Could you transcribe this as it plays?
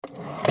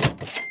You're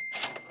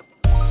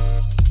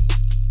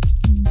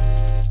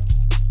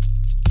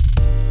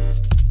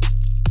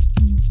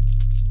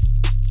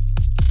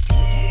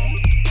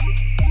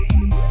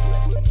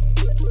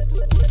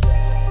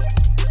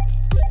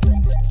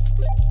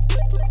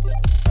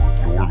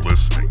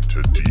listening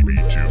to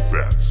DB2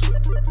 Bets,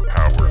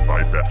 powered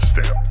by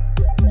BetStamp,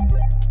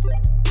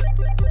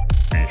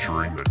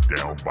 featuring the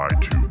Down by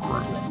 2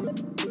 crew.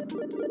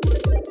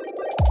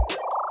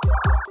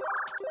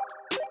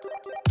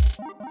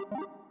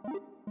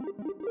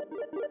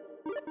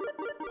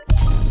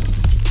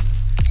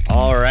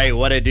 All right,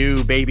 what it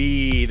do,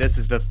 baby? This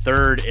is the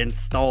third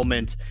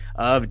installment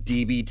of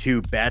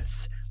DB2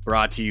 Bets,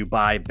 brought to you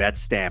by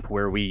BetStamp,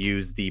 where we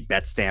use the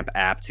BetStamp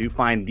app to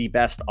find the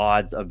best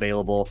odds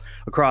available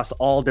across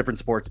all different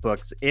sports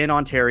books in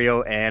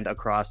Ontario and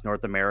across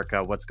North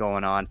America. What's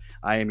going on?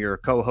 I am your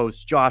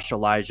co-host, Josh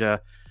Elijah.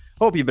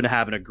 Hope you've been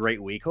having a great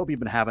week. Hope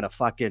you've been having a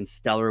fucking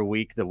stellar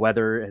week. The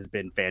weather has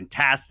been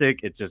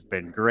fantastic. It's just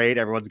been great.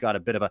 Everyone's got a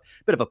bit of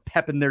a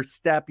pep in their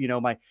step. You know,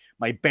 my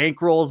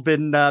bankroll's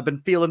been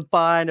feeling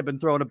fine. I've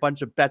been throwing a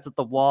bunch of bets at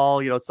the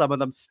wall. You know, some of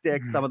them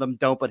stick, some of them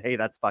don't. But hey,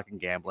 that's fucking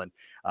gambling.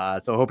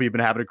 So hope you've been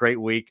having a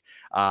great week.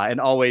 And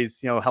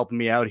always, you know, helping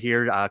me out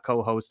here,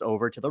 co-host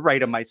over to the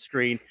right of my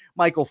screen,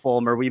 Michael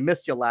Fulmer. We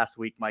missed you last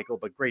week, Michael,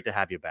 but great to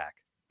have you back.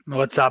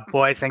 What's up,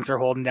 boys? Thanks for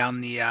holding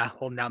down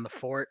the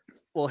fort.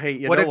 Well, hey,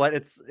 you know what?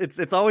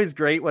 It's always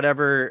great,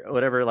 whatever,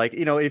 like,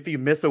 you know, if you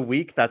miss a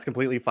week, that's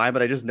completely fine.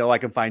 But I just know I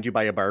can find you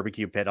by a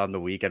barbecue pit on the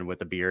weekend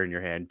with a beer in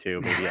your hand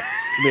too.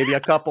 Maybe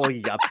a couple of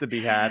yups to be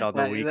had on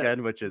the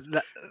weekend, which is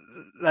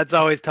that's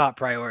always top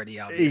priority,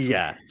 obviously.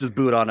 Yeah, just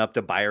boot on up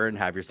to Byron,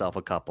 have yourself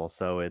a couple.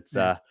 So it's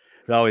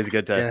always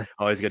good to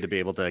be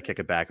able to kick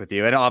it back with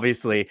you. And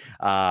obviously,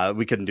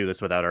 we couldn't do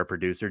this without our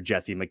producer,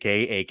 Jesse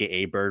McKay,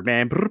 aka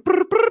Birdman.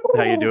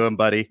 How you doing,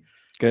 buddy?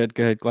 Good.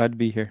 Glad to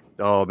be here.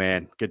 Oh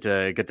man, good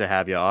to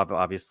have you.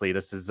 Obviously,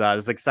 this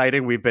is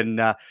exciting. We've been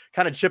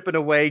kind of chipping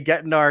away,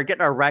 getting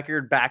our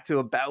record back to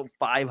about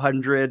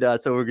 500.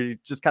 So we're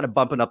just kind of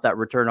bumping up that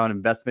return on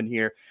investment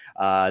here.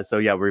 So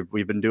yeah,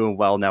 we've been doing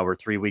well now. We're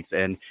 3 weeks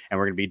in, and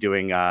we're going to be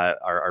doing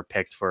our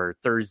picks for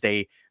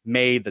Thursday,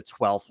 May the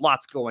 12th.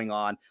 Lots going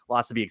on,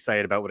 lots to be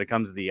excited about when it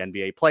comes to the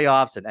NBA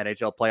playoffs and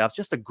NHL playoffs.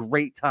 Just a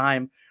great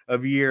time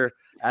of year,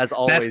 as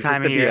always. Best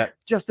time of year.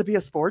 Just to be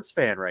a sports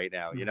fan right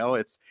now. You know,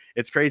 it's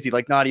crazy.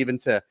 Like, not even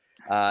to.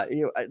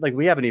 Like,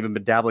 we haven't even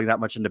been dabbling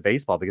that much into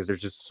baseball because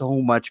there's just so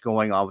much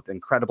going on with the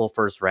incredible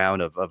first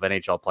round of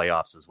NHL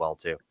playoffs as well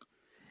too.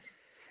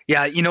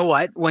 Yeah, you know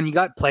what? When you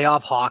got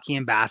playoff hockey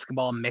and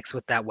basketball mixed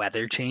with that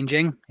weather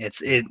changing,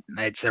 it's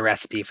a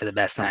recipe for the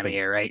best time of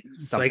year, right?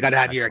 So you got to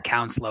have your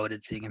accounts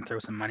loaded so you can throw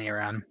some money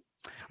around.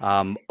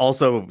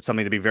 Also,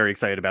 something to be very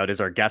excited about is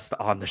our guest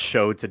on the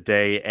show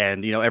today.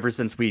 And, you know, ever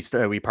since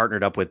we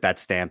partnered up with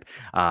BetStamp,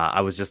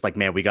 I was just like,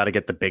 man, we got to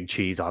get the big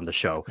cheese on the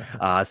show.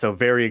 So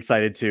very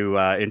excited to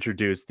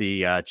introduce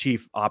the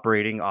Chief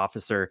Operating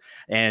Officer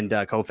and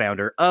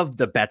co-founder of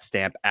the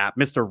BetStamp app,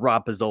 Mr.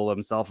 Rob Pizzola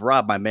himself.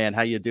 Rob, my man,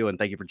 how you doing?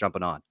 Thank you for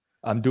jumping on.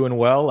 I'm doing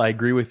well. I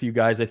agree with you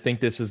guys. I think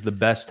this is the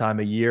best time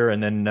of year.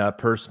 And then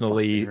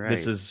personally,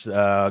 This is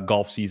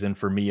golf season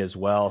for me as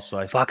well. So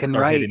I start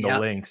hitting the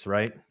links,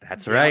 right?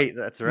 That's right.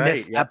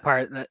 Missed that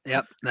part.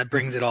 That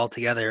brings it all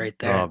together right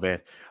there. Oh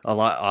man,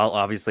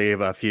 obviously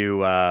a few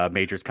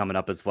majors coming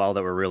up as well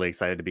that we're really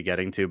excited to be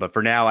getting to. But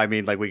for now, I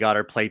mean, like, we got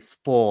our plates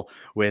full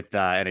with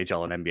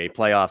NHL and NBA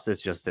playoffs.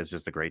 It's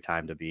just a great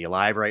time to be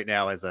alive right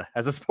now as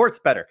a sports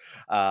bettor.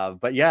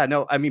 But yeah,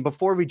 no, I mean,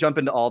 before we jump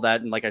into all that,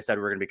 and like I said,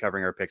 we're going to be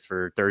covering our picks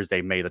for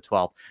Thursday, May the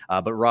 12th.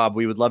 But Rob,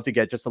 we would love to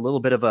get just a little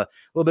bit of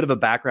a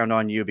background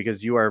on you,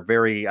 because you are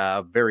very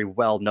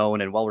well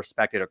known and well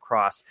respected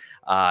across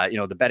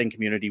the betting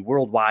community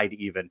worldwide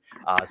even.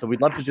 So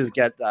we'd love to just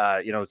get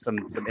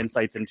some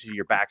insights into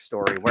your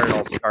backstory, where it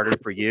all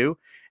started for you,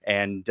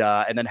 and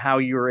then how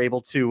you were able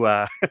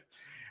to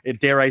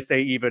dare I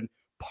say even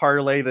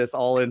parlay this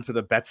all into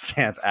the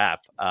BetStamp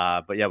app.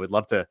 But yeah, we'd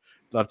love to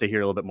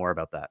hear a little bit more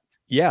about that.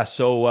 Yeah,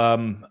 so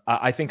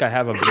I think I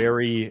have a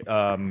very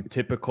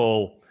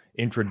typical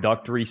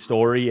introductory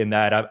story in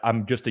that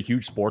I'm just a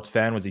huge sports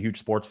fan, was a huge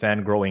sports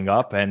fan growing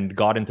up, and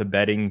got into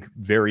betting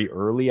very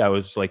early. I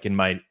was like in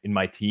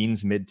my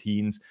teens,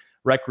 mid-teens,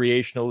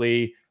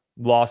 recreationally,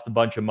 lost a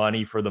bunch of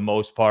money for the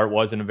most part,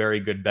 wasn't a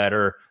very good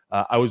bettor.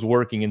 I was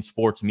working in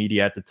sports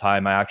media at the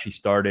time. I actually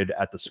started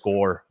at The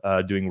Score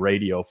doing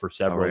radio for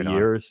several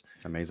years.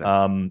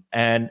 Amazing.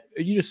 And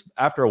you just,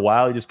 after a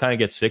while, you just kind of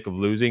get sick of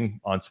losing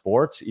on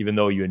sports, even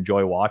though you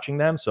enjoy watching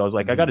them. So I was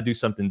like, I got to do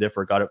something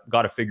different.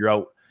 Got to figure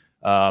out,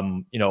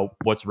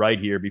 what's right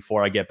here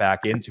before I get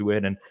back into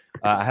it. And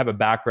I have a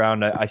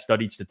background. I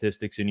studied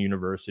statistics in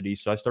university.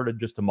 So I started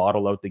just to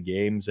model out the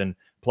games and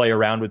play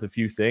around with a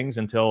few things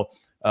until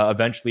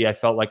eventually I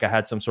felt like I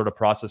had some sort of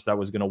process that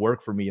was going to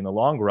work for me in the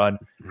long run.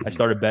 I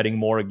started betting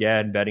more.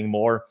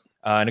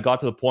 And it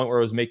got to the point where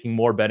I was making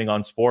more betting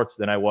on sports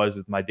than I was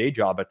with my day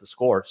job at The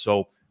Score.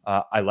 So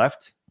I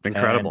left.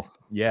 Incredible.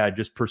 And,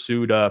 just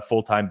pursued a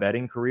full-time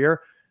betting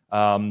career.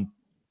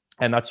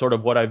 And that's sort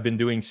of what I've been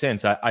doing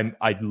since.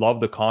 I love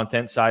the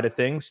content side of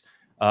things.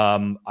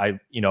 I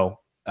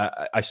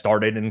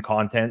started in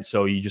content,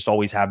 so you just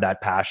always have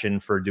that passion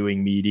for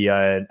doing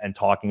media and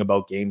talking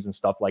about games and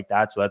stuff like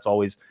that. So that's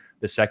always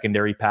the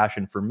secondary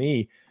passion for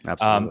me.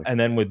 Absolutely. And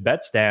then with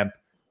BetStamp,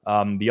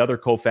 the other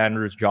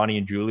co-founders, Johnny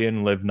and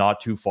Julian, live not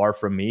too far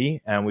from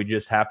me, and we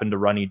just happened to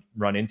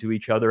run into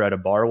each other at a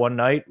bar one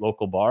night,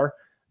 local bar.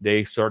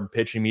 They started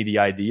pitching me the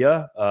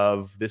idea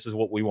of, this is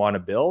what we want to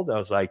build. I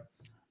was like,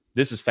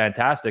 this is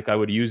fantastic. I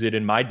would use it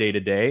in my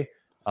day-to-day.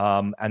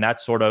 And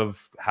that's sort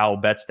of how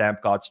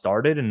BetStamp got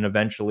started. And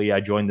eventually I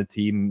joined the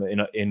team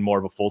in more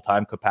of a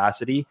full-time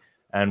capacity,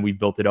 and we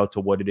built it out to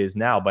what it is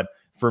now. But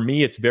for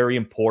me, it's very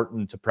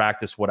important to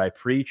practice what I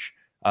preach.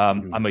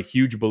 I'm a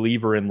huge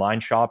believer in line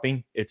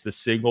shopping. It's the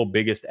single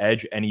biggest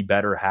edge any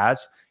bettor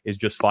has, is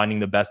just finding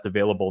the best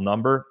available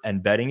number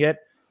and betting it.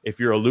 If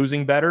you're a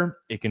losing bettor,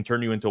 it can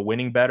turn you into a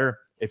winning bettor.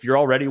 If you're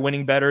already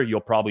winning bettor,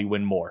 you'll probably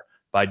win more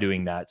by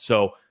doing that.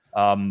 So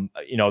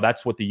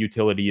that's what the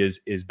utility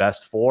is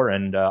best for.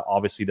 And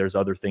obviously there's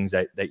other things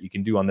that you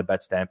can do on the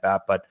BetStamp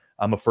app, but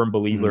I'm a firm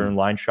believer in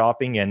line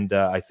shopping, and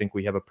I think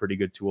we have a pretty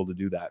good tool to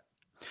do that.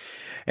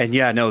 And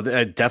yeah, no,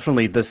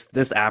 definitely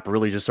this app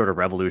really just sort of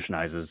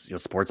revolutionizes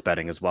sports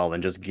betting as well,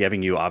 and just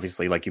giving you,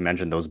 obviously, like you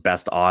mentioned, those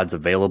best odds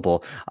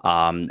available,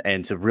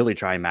 and to really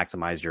try and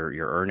maximize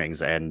your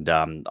earnings. And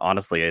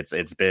honestly,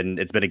 it's been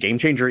a game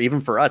changer even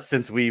for us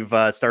since we've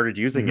started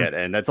using it,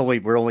 and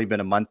we're only been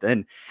a month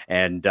in,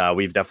 and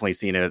we've definitely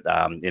seen it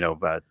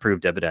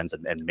prove dividends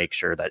and make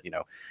sure that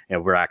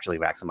we're actually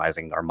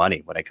maximizing our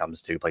money when it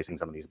comes to placing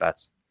some of these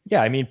bets.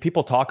 Yeah, I mean,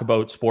 people talk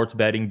about sports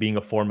betting being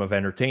a form of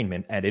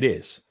entertainment, and it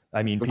is.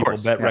 I mean, people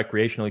bet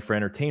recreationally for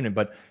entertainment,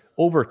 but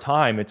over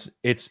time,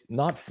 it's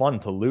not fun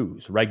to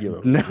lose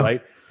regularly,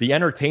 right? The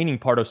entertaining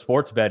part of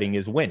sports betting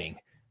is winning,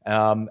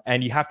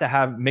 and you have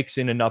to mix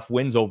in enough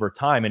wins over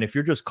time. And if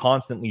you're just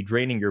constantly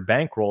draining your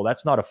bankroll,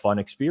 that's not a fun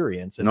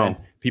experience. And then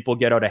people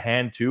get out of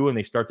hand too, and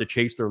they start to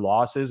chase their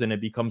losses, and it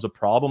becomes a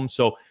problem.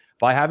 So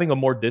by having a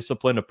more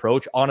disciplined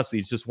approach, honestly,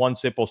 it's just one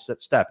simple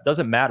step. It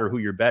doesn't matter who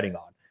you're betting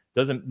on.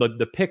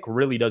 The pick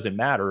really doesn't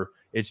matter.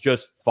 It's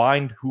just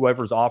find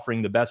whoever's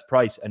offering the best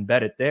price and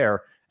bet it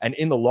there. And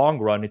in the long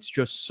run, it's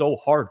just so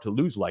hard to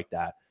lose like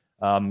that.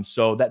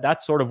 So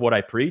that's sort of what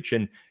I preach.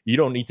 And you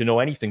don't need to know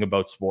anything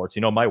about sports.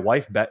 My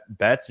wife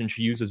bets, and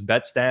she uses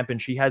BetStamp, and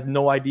she has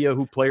no idea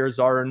who players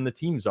are and the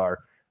teams are.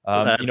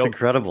 That's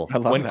incredible. I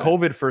love when that.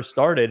 COVID first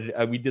started,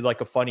 we did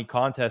like a funny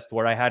contest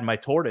where I had my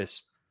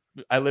tortoise.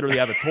 I literally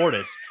have a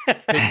tortoise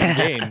picking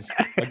games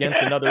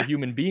against another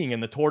human being,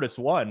 and the tortoise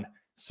won.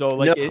 So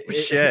like,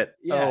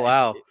 oh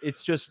wow,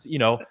 it's just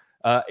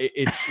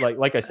it's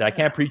like I said, I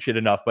can't preach it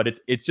enough, but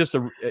it's just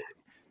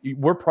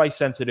we're price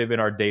sensitive in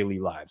our daily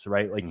lives,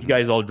 right? Like you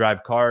guys all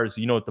drive cars,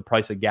 you know what the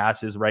price of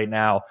gas is right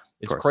now.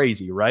 It's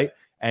crazy, right?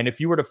 And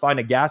if you were to find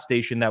a gas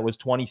station that was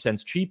 20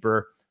 cents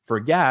cheaper for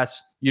gas,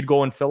 you'd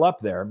go and fill up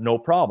there, no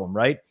problem,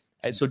 right?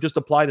 And so just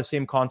apply the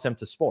same concept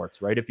to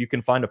sports, right? If you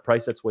can find a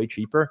price that's way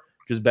cheaper,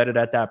 just bet it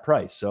at that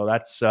price. So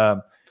that's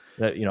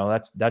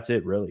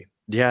it really.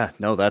 Yeah,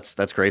 no, that's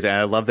crazy. And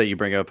I love that you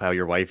bring up how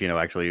your wife,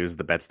 actually uses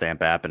the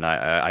BetStamp app. And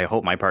I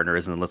hope my partner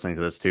isn't listening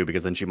to this too,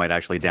 because then she might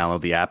actually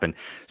download the app and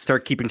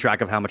start keeping track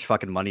of how much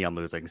fucking money I'm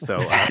losing. So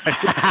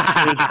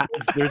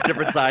there's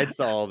different sides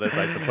to all of this,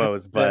 I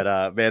suppose.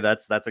 But man,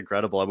 that's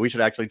incredible. And we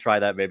should actually try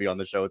that maybe on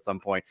the show at some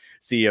point.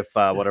 See if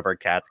one of our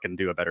cats can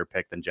do a better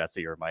pick than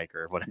Jesse or Mike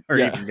or whatever, or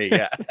even me.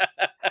 Yeah,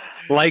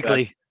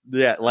 likely.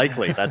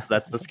 Likely. That's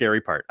the scary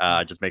part.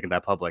 Just making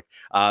that public.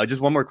 Just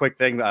one more quick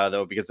thing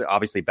though, because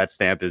obviously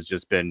BetStamp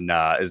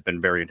has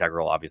been very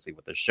integral, obviously,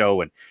 with the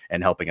show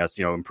and helping us,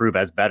 improve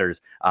as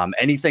bettors.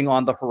 Anything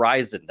on the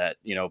horizon that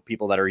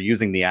people that are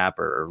using the app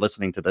or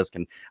listening to this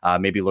can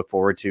maybe look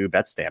forward to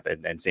BetStamp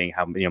and seeing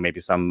how maybe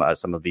some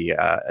of the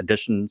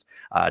additions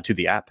to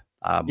the app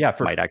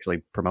might actually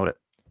promote it.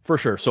 For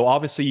sure. So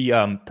obviously,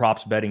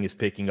 props betting is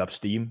picking up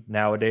steam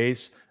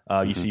nowadays.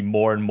 You see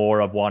more and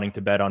more of wanting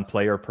to bet on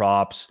player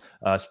props,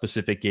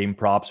 specific game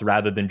props,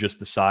 rather than just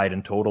the side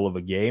and total of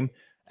a game.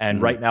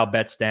 And right now,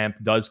 BetStamp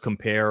does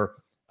compare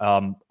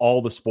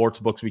all the sports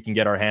books we can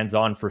get our hands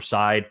on for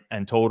side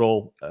and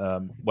total,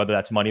 whether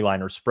that's money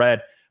line or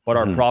spread. But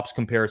our props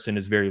comparison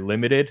is very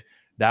limited.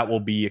 That will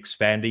be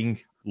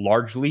expanding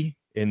largely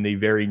in the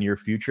very near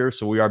future.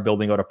 So we are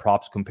building out a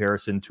props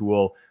comparison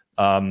tool.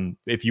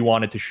 If you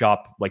wanted to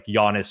shop like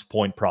Giannis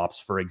point props,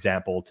 for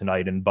example,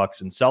 tonight in Bucks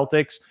and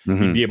Celtics,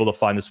 you'd be able to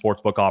find the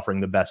sportsbook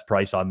offering the best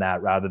price on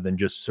that rather than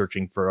just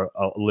searching for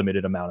a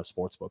limited amount of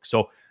sportsbooks.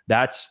 So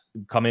that's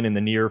coming in the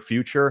near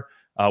future.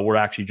 We're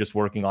actually just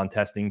working on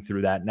testing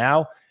through that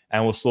now,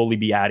 and we'll slowly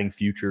be adding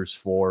futures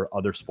for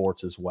other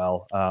sports as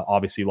well.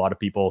 Obviously, a lot of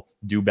people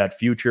do bet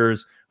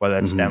futures, whether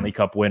that's Stanley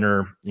Cup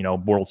winner,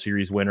 World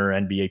Series winner,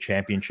 NBA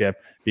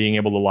championship. Being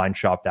able to line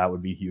shop that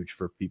would be huge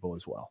for people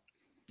as well.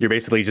 You're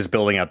basically just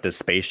building out this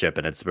spaceship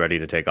and it's ready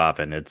to take off.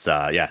 And it's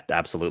yeah,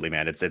 absolutely,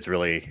 man. It's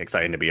really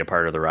exciting to be a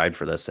part of the ride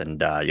for this.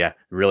 And yeah,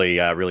 really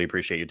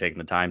appreciate you taking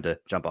the time to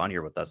jump on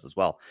here with us as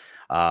well.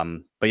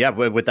 But yeah,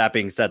 with that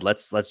being said,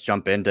 let's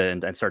jump into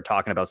and start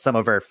talking about some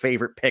of our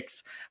favorite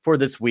picks for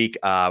this week,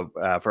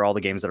 for all the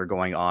games that are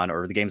going on,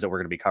 or the games that we're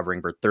going to be covering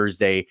for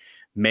Thursday,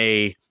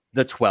 May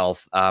the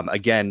 12th.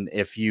 Again,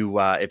 if you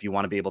want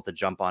to be able to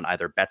jump on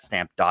either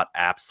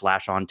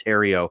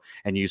betstamp.app/Ontario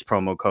and use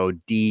promo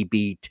code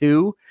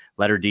DB2,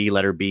 letter D,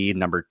 letter B,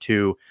 number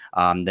 2,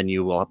 then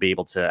you will be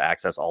able to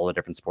access all the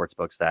different sports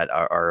books that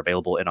are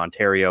available in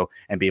Ontario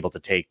and be able to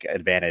take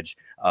advantage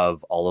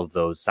of all of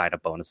those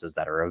sign-up bonuses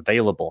that are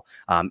available.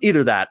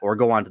 Either that or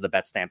go on to the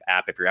Betstamp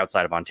app if you're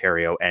outside of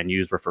Ontario and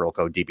use referral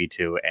code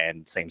DB2,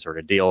 and same sort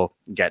of deal.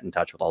 Get in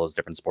touch with all those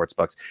different sports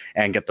books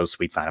and get those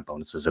sweet sign-up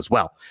bonuses as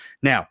well.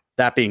 Now,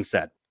 that being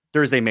said,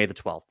 Thursday, May the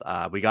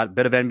 12th, we got a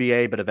bit of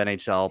NBA, a bit of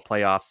NHL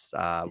playoffs.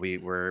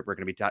 We're going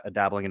to be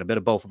dabbling in a bit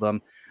of both of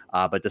them.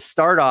 But to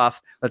start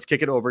off, let's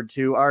kick it over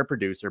to our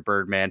producer,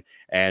 Birdman.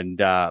 And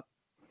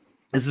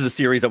this is a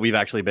series that we've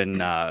actually been,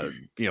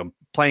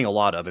 playing a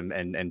lot of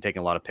and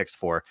taking a lot of picks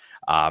for.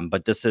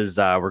 But this is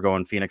we're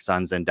going Phoenix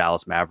Suns and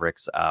Dallas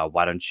Mavericks.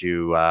 Why don't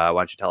you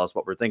tell us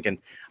what we're thinking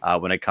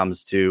when it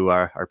comes to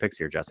our picks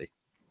here, Jesse?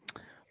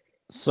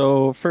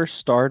 So for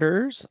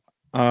starters,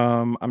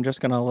 I'm just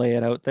going to lay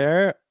it out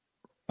there.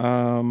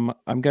 I'm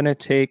going to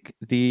take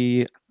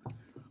the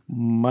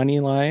money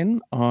line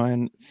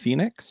on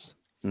Phoenix.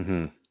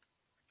 Mm-hmm.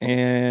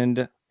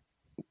 And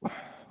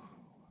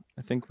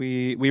I think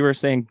we were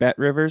saying Bet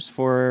Rivers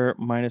for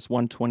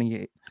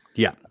 -128.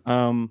 Yeah.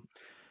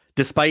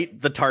 Despite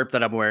the tarp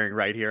that I'm wearing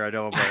right here, I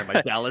know I'm wearing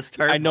my Dallas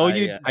tarp. I know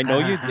you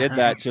did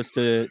that just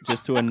to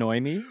annoy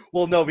me.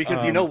 Well, no,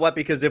 because you know what?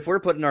 Because if we're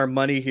putting our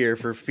money here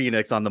for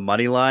Phoenix on the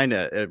money line,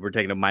 we're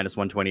taking a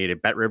 -128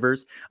 at Bet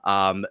Rivers.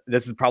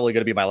 This is probably going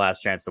to be my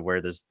last chance to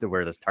wear this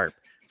tarp.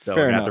 So I'm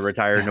gonna have to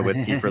retire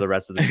Nowitzki for the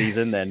rest of the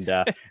season, and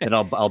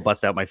I'll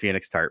bust out my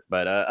Phoenix tarp.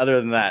 But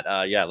other than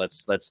that, yeah,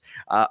 let's.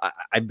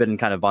 I've been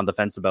kind of on the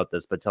fence about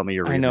this, but tell me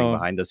your reasoning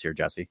behind this here,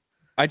 Jesse.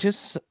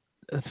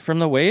 From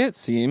the way it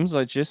seems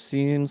like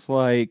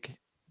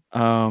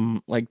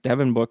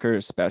Devin Booker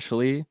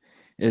especially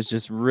is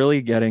just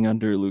really getting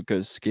under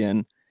Luka's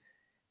skin,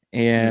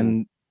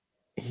 and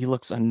he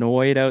looks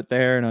annoyed out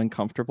there and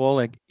uncomfortable.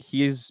 Like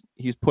he's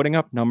putting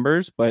up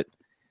numbers, but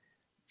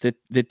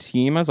the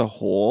team as a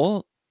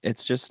whole,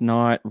 it's just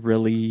not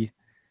really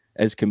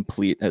as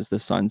complete as the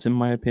Suns, in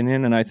my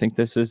opinion. And I think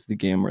this is the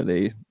game where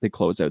they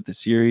close out the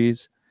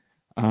series.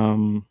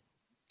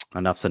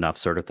 Enough's enough,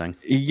 sort of thing.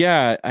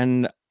 Yeah,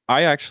 and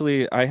I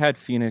had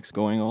Phoenix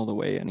going all the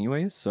way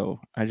anyways,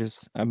 so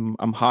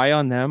I'm high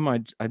on them.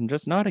 I'm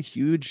just not a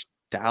huge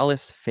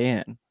Dallas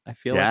fan. I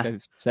feel like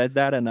I've said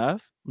that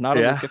enough. I'm not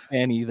a Luka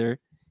fan either.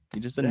 He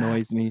just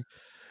annoys me.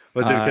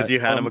 Was it because you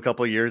had him a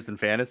couple of years in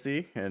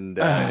fantasy and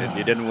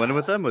you didn't win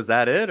with him? Was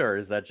that it, or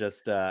is that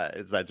just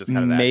kind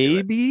of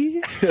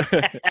maybe?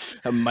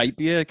 It might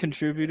be a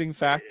contributing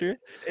factor.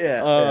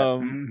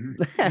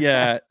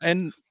 Yeah,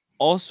 and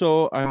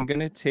also I'm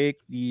gonna take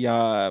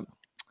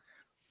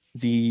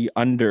the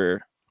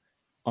under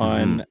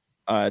on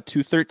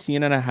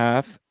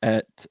 213.5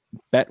 at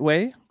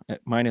Betway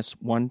at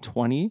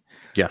 -120.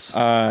 Yes.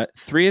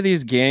 3 of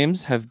these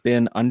games have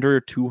been under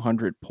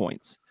 200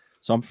 points.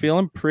 So I'm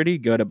feeling pretty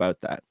good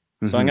about that.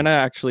 So I'm going to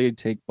actually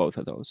take both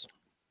of those.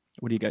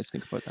 What do you guys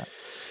think about that?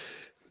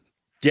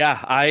 Yeah,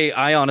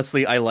 I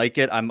honestly, I like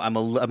it. I'm a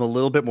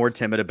little bit more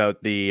timid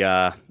about the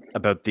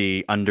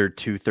under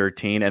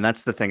 213, and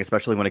that's the thing,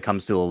 especially when it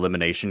comes to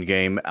elimination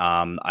game.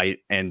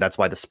 And that's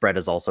why the spread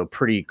is also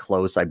pretty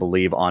close. I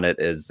believe on it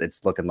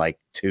it's looking like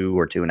 2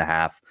 or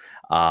 2.5.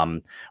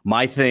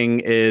 My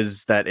thing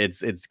is that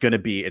it's gonna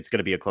be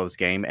a close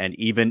game, and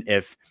even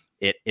if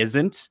it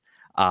isn't.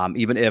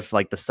 Even if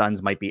like the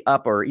Suns might be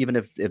up, or even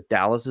if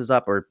Dallas is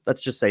up, or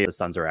let's just say the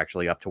Suns are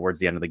actually up towards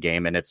the end of the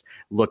game and it's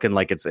looking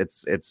like it's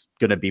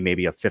going to be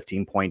maybe a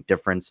 15-point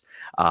difference.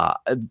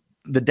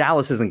 The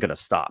Dallas isn't going to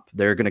stop.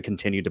 They're going to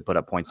continue to put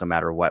up points no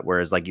matter what.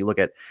 Whereas like you look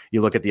at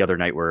the other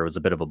night where it was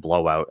a bit of a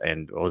blowout,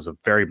 and it was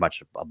very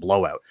much a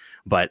blowout,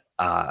 but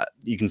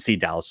you can see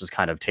Dallas just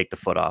kind of take the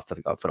foot off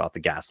the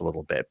gas a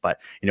little bit. But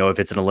if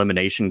it's an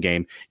elimination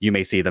game, you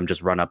may see them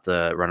just run up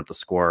the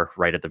score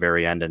right at the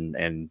very end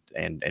and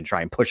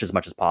try and push as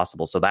much as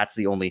possible. So that's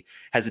the only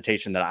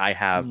hesitation that I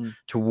have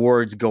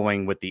towards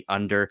going with the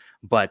under.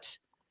 But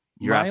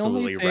you're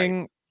absolutely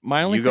right.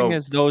 My only thing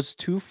is those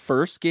 2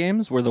 first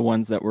games were the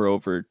ones that were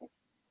over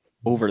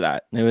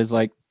that. It was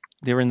like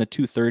they were in the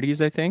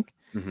 230s, I think.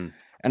 Mm-hmm.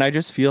 And I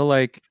just feel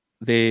like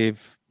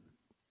they've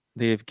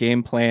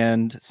game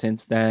planned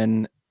since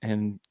then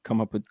and come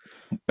up with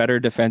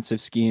better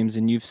defensive schemes.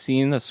 And you've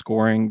seen the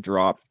scoring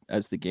drop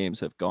as the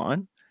games have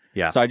gone.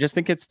 Yeah. So I just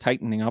think it's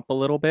tightening up a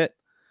little bit.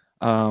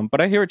 But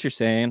I hear what you're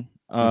saying.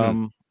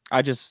 I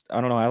don't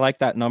know. I like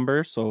that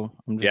number, so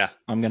I'm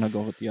going to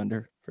go with the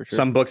under. for sure.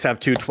 Some books have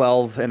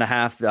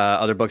 212.5.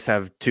 Other books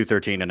have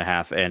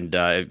 213.5. And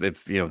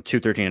if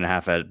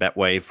 213.5 at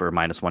Betway for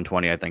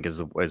 -120, I think is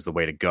the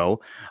way to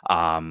go.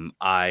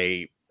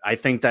 I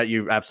think that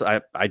you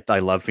absolutely. I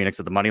love Phoenix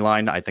at the money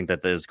line. I think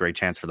that there's a great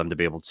chance for them to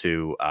be able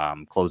to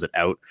close it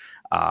out.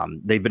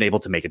 They've been able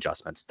to make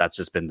adjustments. That's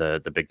just been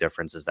the big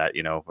difference. Is that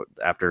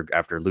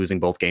after losing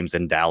both games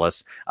in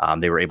Dallas,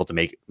 they were able to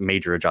make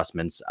major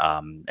adjustments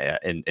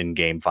in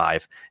Game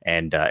 5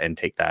 and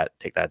take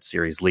that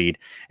series lead.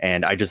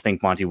 And I just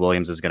think Monty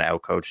Williams is going to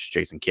outcoach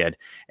Jason Kidd.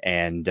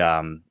 And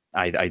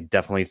I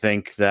definitely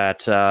think that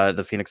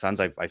the Phoenix Suns,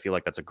 I feel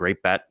like that's a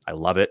great bet. I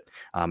love it.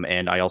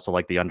 And I also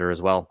like the under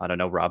as well. I don't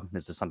know, Rob,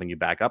 is this something you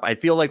back up? I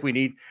feel like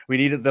we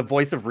needed the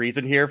voice of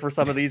reason here for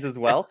some of these as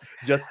well,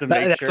 just to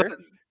make sure.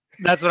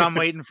 That's what I'm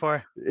waiting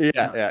for.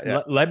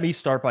 Yeah. Let me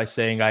start by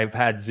saying I've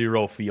had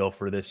zero feel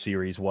for this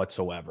series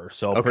whatsoever.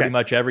 So pretty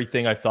much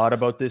everything I thought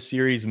about this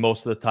series,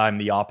 most of the time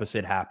the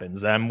opposite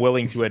happens. I'm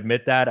willing to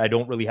admit that. I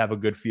don't really have a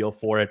good feel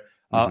for it.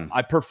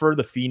 I prefer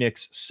the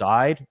Phoenix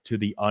side to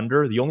the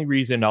under. The only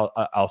reason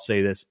I'll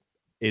say this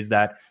is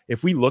that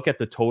if we look at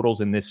the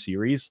totals in this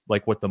series,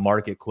 like what the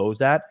market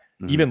closed at,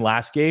 even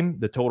last game,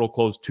 the total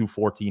closed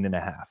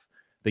 214.5.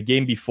 The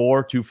game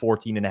before,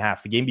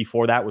 214.5. The game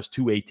before that was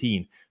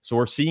 218. So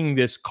we're seeing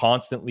this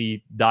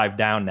constantly dive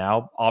down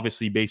now,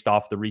 obviously based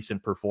off the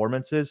recent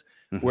performances,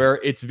 where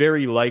it's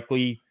very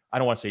likely, I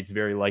don't want to say it's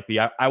very likely,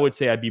 I would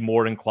say I'd be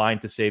more inclined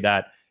to say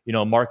that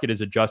market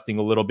is adjusting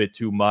a little bit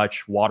too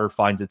much. Water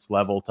finds its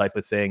level type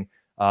of thing.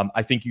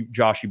 I think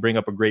Josh, you bring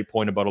up a great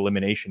point about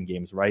elimination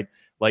games, right?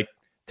 Like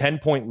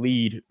 10-point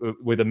lead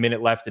with a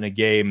minute left in a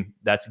game.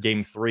 That's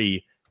game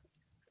 3.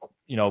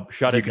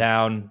 Shut it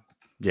down.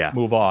 Yeah.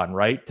 Move on,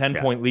 right?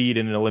 10-point lead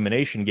in an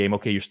elimination game.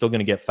 Okay, you're still going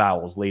to get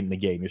fouls late in the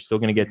game. You're still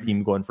going to get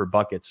team going for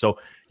buckets. So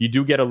you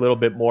do get a little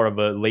bit more of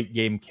a late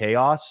game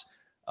chaos.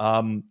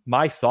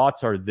 My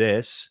thoughts are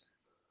this.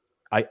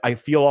 I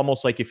feel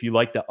almost like if you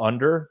like the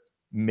under,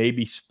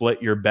 maybe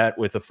split your bet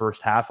with the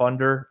first half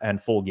under and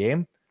full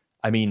game.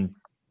 I mean,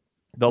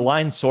 the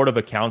line sort of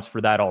accounts for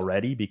that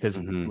already because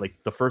like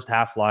the first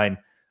half line,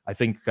 I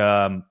think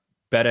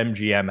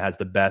BetMGM has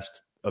the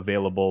best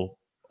available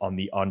on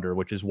the under,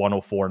 which is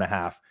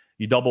 104.5.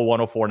 You double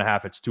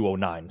 104.5, it's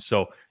 209.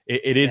 So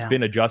it has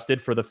been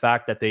adjusted for the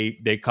fact that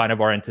they kind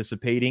of are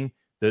anticipating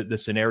the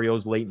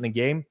scenarios late in the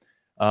game.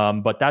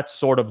 But that's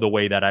sort of the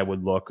way that I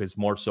would look, is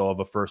more so of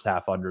a first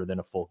half under than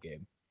a full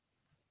game.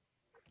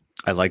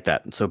 I like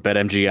that. So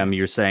BetMGM,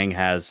 you're saying,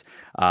 has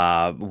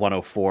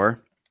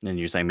 104, and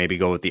you're saying maybe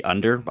go with the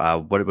under.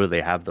 What do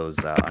they have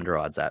those under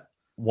odds at?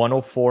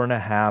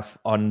 104.5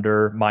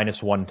 under,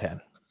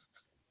 -110.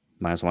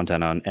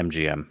 -110 on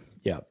MGM.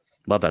 Yeah.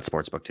 Love that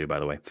sports book too, by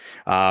the way.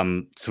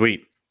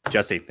 Sweet.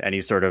 Jesse,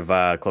 any sort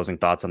of closing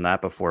thoughts on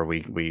that before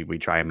we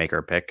try and make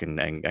our pick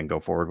and go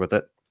forward with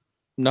it?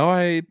 No,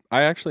 I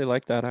actually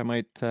like that. I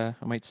might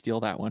steal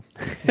that one.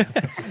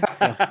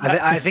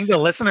 I think the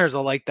listeners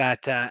will like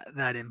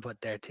that input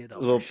there too, though.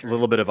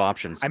 Little bit of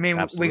options. I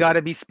mean, we got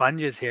to be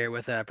sponges here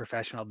with a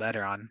professional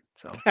bettor on.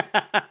 So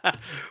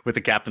with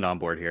the captain on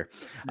board here.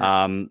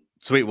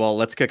 Sweet. Well,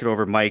 let's kick it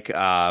over, Mike.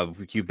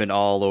 You've been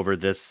all over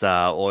this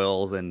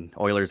Oilers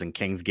and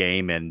Kings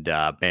game, and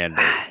man,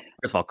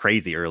 first of all,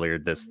 crazy earlier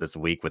this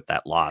week with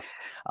that loss.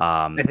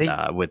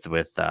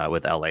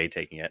 With LA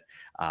taking it.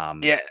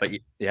 Talk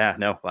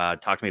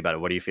to me about it.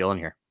 What are you feeling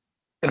here?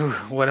 Ooh,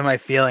 what am I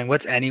feeling?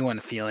 What's anyone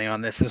feeling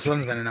on this? This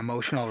one's been an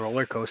emotional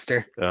roller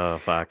coaster. Oh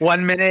fuck!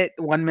 One minute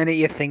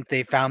you think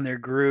they found their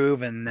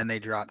groove, and then they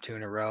drop 2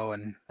 in a row,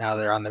 and now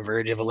they're on the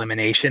verge of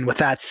elimination. With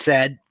that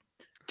said,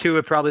 2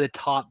 of probably the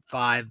top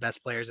 5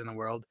 best players in the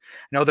world.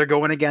 I know they're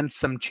going against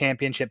some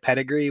championship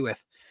pedigree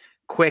with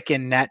Quick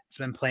and Net. It's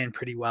been playing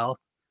pretty well.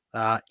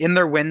 In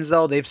their wins,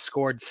 though, they've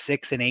scored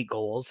 6 and 8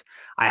 goals.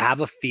 I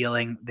have a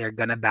feeling they're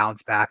going to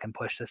bounce back and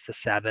push this to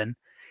 7.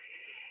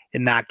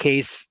 In that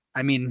case,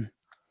 I mean,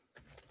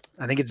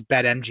 I think it's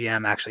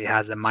BetMGM actually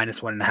has a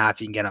 -1.5.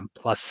 You can get them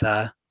plus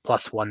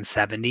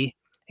 170.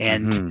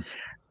 And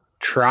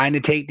trying to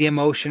take the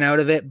emotion out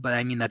of it, but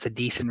I mean, that's a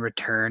decent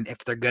return. If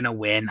they're going to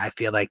win, I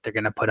feel like they're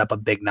going to put up a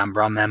big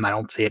number on them. I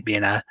don't see it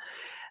being a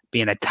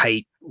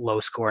tight,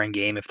 low-scoring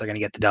game if they're going to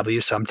get the W.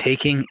 So I'm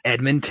taking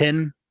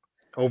Edmonton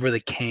over the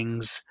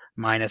Kings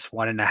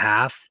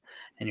 -1.5,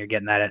 and you're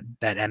getting that at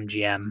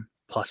BetMGM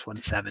plus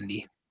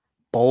 170.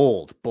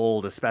 Bold,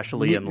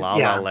 especially in La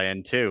La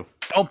Land too.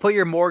 Don't put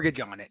your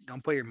mortgage on it.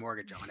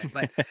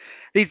 But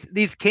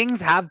these Kings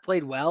have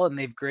played well, and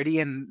they've gritty,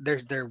 and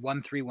their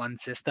 1-3-1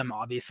 system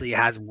obviously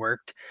has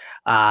worked.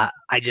 I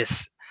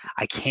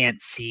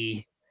can't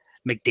see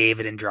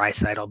McDavid and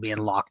Draisaitl being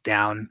locked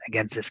down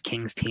against this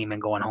Kings team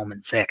and going home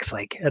in 6.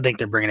 Like, I think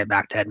they're bringing it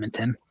back to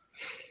Edmonton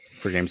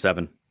for Game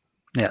 7.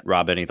 Yeah,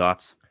 Rob, any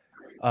thoughts?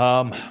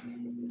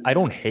 I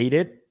don't hate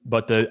it,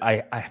 but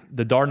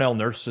the Darnell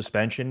Nurse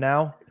suspension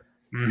now.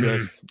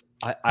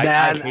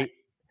 I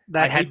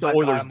hate the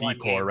Oilers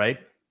decor, right?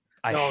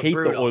 I hate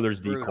the Oilers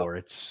decor.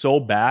 It's so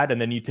bad. And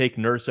then you take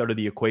Nurse out of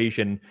the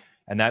equation,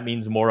 and that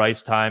means more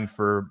ice time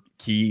for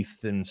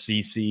Keith and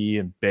Cece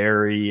and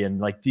Barry and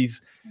like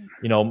these,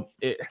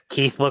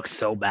 Keith looks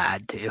so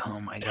bad too. Oh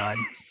my God.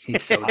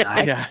 He's so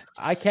bad.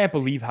 I can't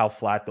believe how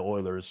flat the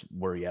Oilers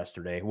were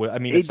yesterday. I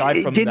mean,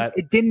 aside from that,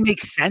 it didn't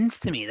make sense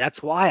to me.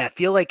 That's why I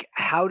feel like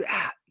how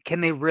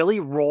can they really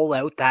roll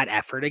out that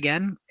effort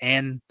again?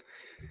 And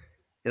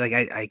like,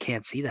 I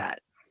can't see that.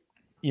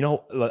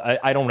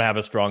 I don't have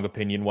a strong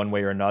opinion one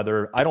way or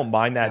another. I don't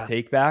mind that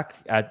take back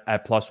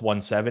at plus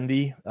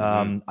 170.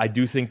 I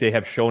do think they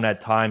have shown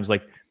at times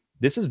like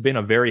this has been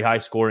a very high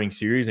scoring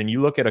series. And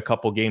you look at a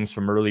couple games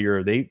from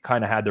earlier, they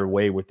kind of had their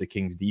way with the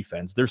Kings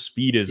defense. Their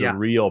speed is a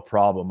real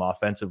problem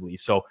offensively.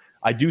 So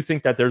I do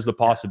think that there's the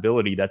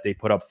possibility that they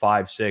put up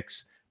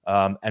 5-6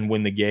 and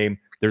win the game.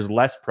 There's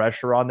less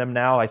pressure on them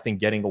now. I think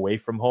getting away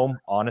from home,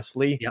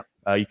 honestly,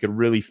 you could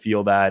really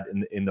feel that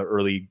in the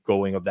early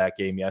going of that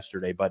game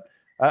yesterday. But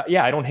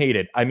I don't hate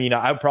it. I mean,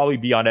 I'd probably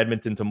be on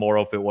Edmonton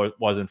tomorrow if it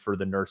wasn't for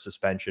the Nurse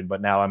suspension.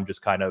 But now I'm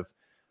just kind of,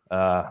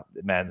 I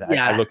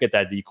look at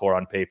that decor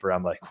on paper.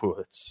 I'm like,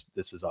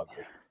 this is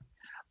ugly.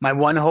 My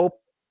one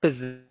hope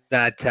is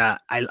that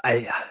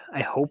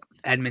I hope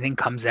Edmonton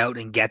comes out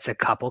and gets a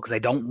couple because I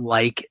don't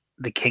like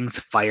the Kings'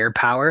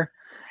 firepower,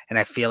 and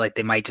I feel like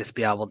they might just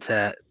be able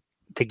to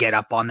get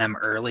up on them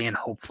early, and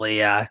hopefully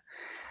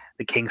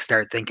the Kings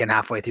start thinking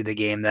halfway through the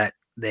game that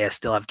they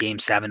still have Game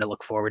 7 to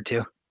look forward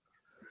to.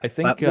 I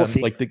think we'll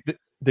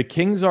the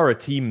Kings are a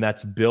team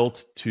that's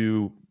built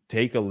to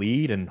take a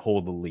lead and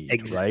hold the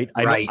lead, right?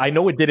 I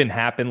know it didn't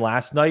happen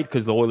last night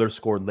because the Oilers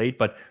scored late,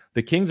 but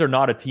the Kings are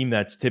not a team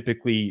that's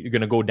typically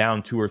going to go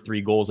down 2 or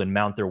 3 goals and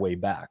mount their way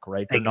back,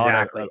 right? They're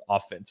not an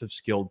offensive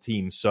skilled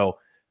team. So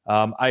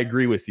I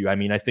agree with you. I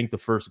mean, I think the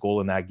first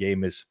goal in that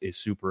game is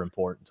super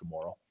important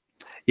tomorrow.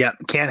 Yeah,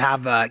 can't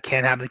have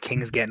the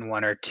Kings getting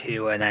 1 or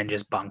 2 and then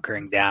just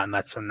bunkering down.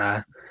 That's when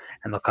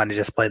and they'll kind of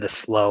just play the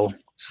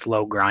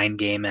slow grind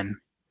game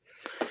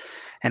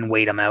and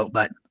wait them out.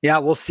 But yeah,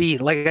 we'll see.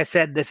 Like I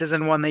said, this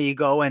isn't one that you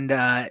go and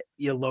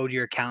you load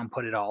your account and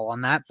put it all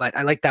on that. But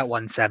I like that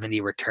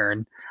 170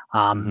 return.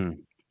 And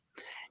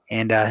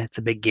it's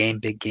a big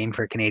game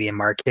for a Canadian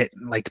market.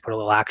 I'd like to put a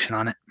little action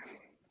on it.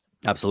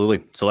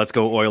 Absolutely. So let's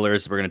go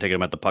Oilers. We're going to take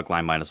them at the puck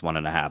line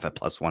 -1.5 at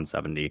plus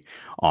 170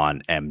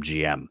 on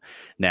MGM.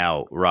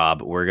 Now,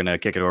 Rob, we're going to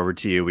kick it over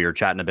to you. We were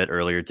chatting a bit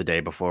earlier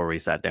today before we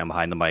sat down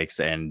behind the mics,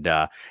 and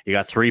you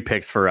got 3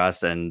 picks for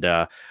us and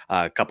a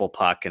couple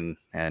puck and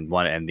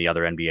one and the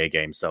other NBA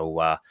game.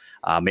 So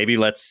maybe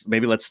let's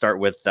start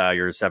with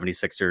your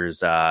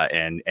 76ers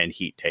and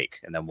Heat take,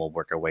 and then we'll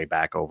work our way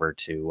back over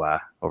to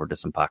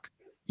some puck.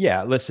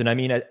 Yeah, listen, I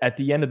mean, at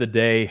the end of the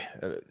day,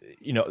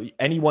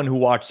 anyone who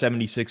watched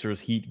 76ers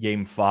Heat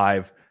Game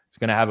 5 is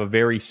going to have a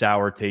very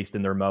sour taste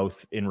in their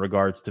mouth in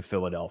regards to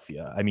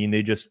Philadelphia. I mean,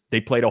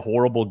 they played a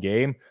horrible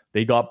game.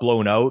 They got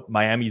blown out.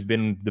 Miami's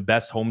been the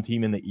best home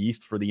team in the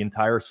East for the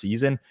entire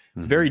season.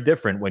 It's very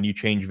different when you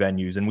change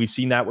venues, and we've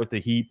seen that with the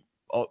Heat.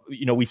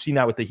 We've seen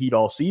that with the Heat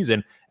all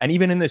season, and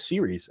even in this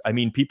series. I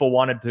mean, people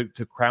wanted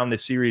to crown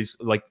this series,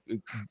 like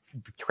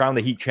crown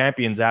the Heat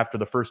champions after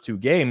the first 2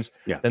 games.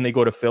 Yeah. Then they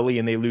go to Philly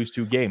and they lose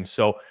 2 games.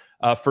 So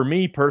for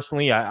me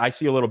personally, I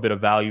see a little bit of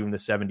value in the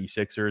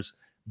 76ers.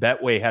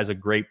 Betway has a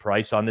great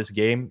price on this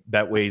game.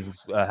 Betway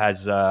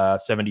has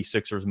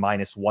 76ers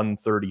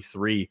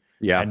 -133.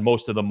 Yeah. And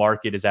most of the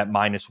market is at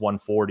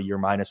 -140 or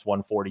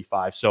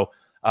 -145. So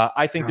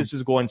I think this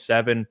is going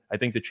 7. I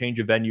think the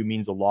change of venue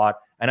means a lot.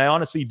 And I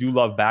honestly do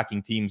love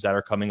backing teams that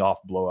are coming off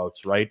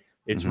blowouts, right?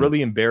 It's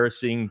really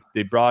embarrassing.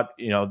 They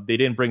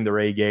didn't bring their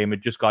A game.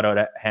 It just got out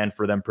of hand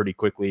for them pretty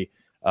quickly.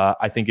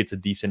 I think it's a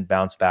decent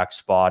bounce back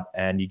spot,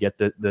 and you get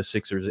the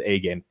Sixers A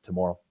game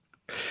tomorrow.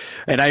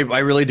 And I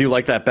really do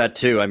like that bet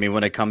too. I mean,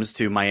 when it comes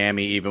to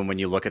Miami, even when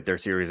you look at their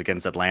series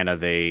against Atlanta,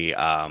 they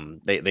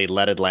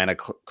let Atlanta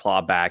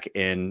claw back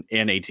in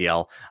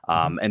ATL,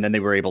 and then they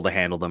were able to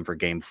handle them for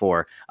Game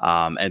 4.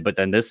 But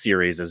then this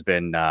series has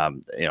been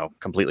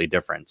completely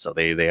different. So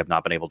they have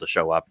not been able to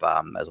show up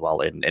as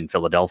well in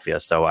Philadelphia.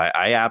 So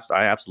I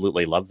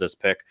absolutely love this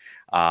pick.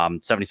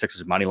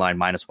 76ers money line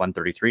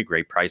 -133,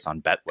 great price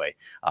on Betway.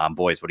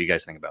 Boys, what do you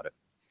guys think about it?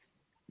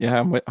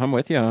 Yeah, I'm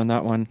with you on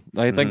that one.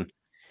 I think.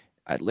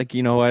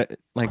 You know what?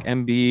 Like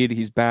Embiid,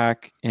 he's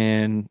back,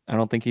 and I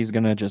don't think he's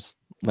gonna just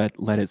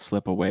let it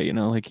slip away.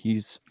 Like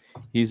he's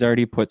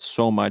already put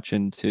so much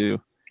into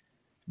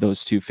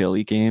those 2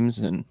 Philly games,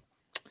 and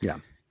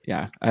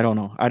yeah. I don't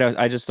know.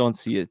 I just don't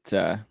see it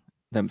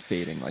them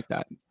fading like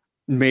that.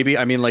 Maybe,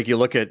 I mean, like you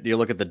look at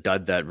the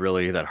dud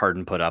that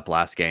Harden put up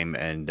last game,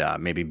 and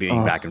maybe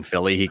being back in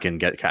Philly, he can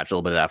catch a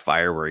little bit of that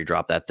fire where he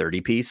dropped that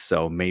 30 piece.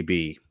 So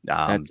maybe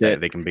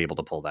they can be able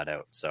to pull that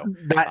out. So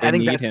I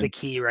think that's the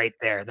key right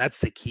there. That's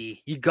the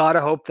key. You got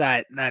to hope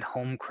that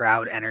home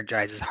crowd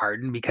energizes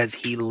Harden, because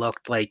he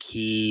looked like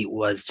he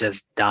was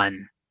just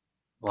done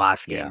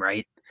last game,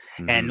 right?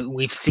 Mm-hmm. And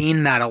we've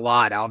seen that a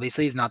lot.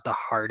 Obviously, he's not the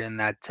Harden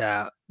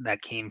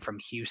that came from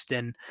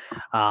Houston.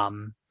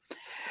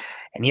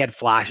 And he had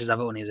flashes of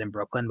it when he was in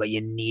Brooklyn, but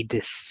you need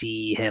to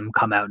see him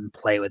come out and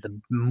play with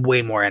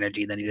way more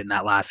energy than he did in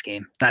that last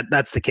game.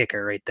 That's the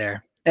kicker right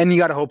there. And you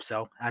got to hope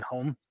so at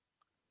home.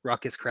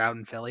 ruckus crowd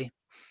in Philly.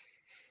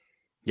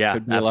 Yeah,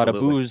 Could be a lot of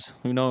booze.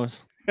 Who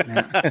knows?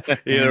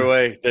 Either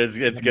way,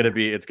 it's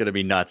gonna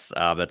be nuts.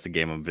 That's a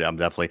game I'm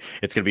definitely.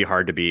 It's gonna be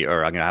hard to be,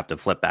 or I'm gonna have to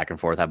flip back and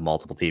forth, have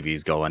multiple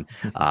TVs going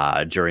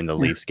during the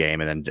Leafs game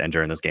and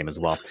during this game as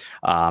well.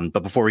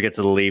 But before we get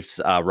to the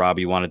Leafs, Rob,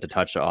 you wanted to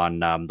touch on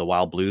the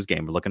Wild Blues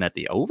game. We're looking at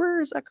the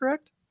over. Is that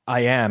correct?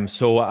 I am.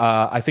 So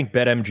I think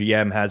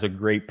BetMGM has a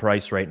great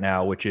price right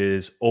now, which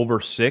is over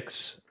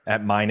 6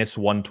 at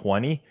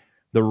 -120.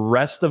 The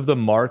rest of the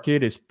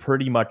market is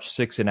pretty much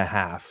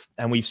 6.5.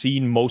 And we've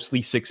seen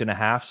mostly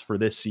 6.5s for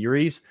this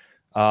series.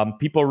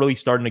 People are really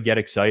starting to get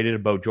excited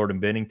about Jordan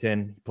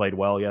Binnington. He played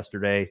well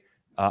yesterday.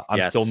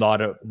 I'm still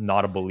not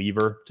a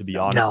believer, to be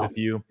honest with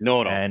you.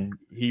 No. And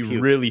he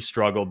really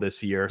struggled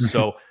this year.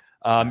 So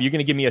you're going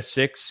to give me a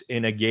 6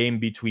 in a game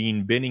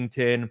between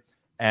Binnington,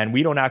 and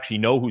we don't actually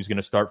know who's going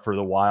to start for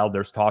the Wild.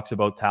 There's talks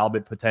about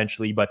Talbot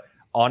potentially, but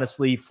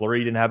honestly, Fleury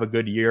didn't have a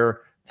good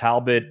year.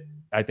 Talbot,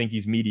 I think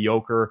he's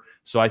mediocre.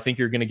 So I think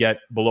you're going to get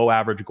below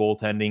average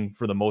goaltending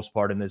for the most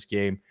part in this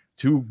game.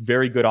 Two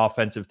very good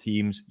offensive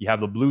teams. You have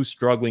the Blues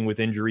struggling with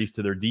injuries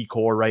to their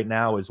D-core right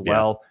now as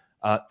well,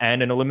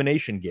 and an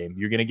elimination game.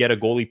 You're going to get a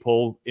goalie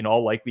pull in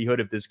all likelihood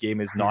if this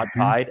game is not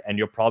tied, and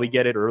you'll probably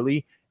get it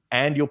early,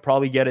 and you'll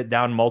probably get it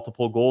down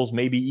multiple goals,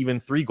 maybe even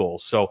 3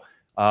 goals. So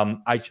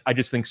I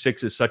just think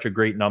 6 is such a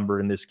great number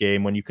in this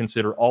game when you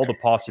consider all the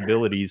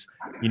possibilities.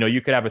 You know,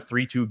 you could have a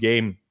 3-2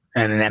 game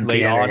and an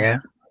empty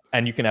netter,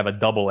 and you can have a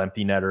double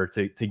empty netter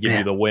to give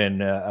you the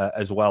win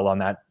as well on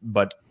that.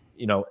 But,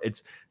 you know,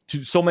 it's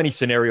so many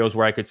scenarios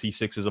where I could see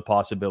 6 as a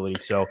possibility.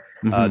 So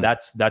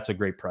that's a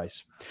great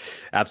price.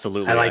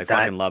 Absolutely. I like that.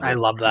 Fucking love it. I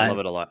love that. I love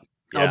it a lot.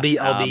 Yeah.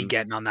 I'll be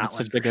getting on that That's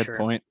one. such a good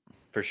point.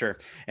 For sure.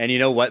 And you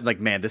know what? Like,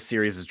 man, this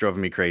series has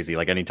driven me crazy.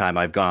 Like, anytime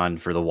I've gone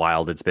for the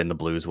Wild, it's been the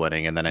Blues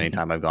winning. And then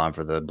anytime I've gone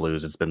for the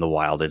Blues, it's been the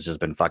Wild. It's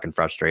just been fucking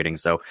frustrating.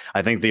 So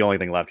I think the only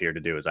thing left here to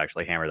do is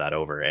actually hammer that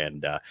over.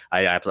 And I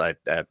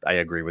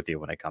agree with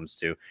you when it comes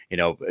to, you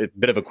know, a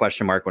bit of a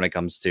question mark when it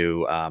comes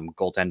to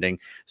goaltending.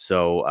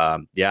 So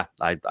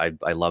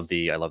I love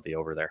the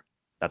over there.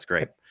 That's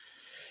great.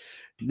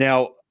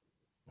 Now,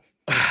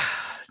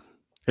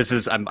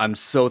 I'm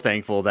so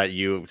thankful that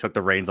you took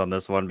the reins on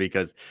this one,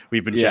 because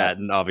we've been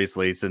chatting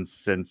obviously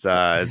since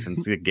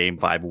the Game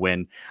 5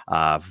 win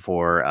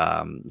for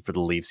the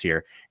Leafs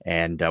here,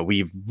 and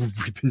we've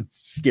been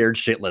scared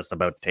shitless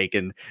about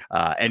taking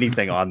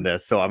anything on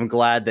this. So I'm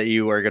glad that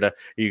you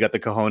got the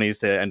cojones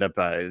to end up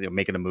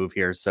making a move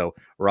here. So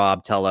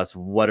Rob, tell us,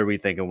 what are we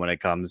thinking when it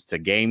comes to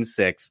Game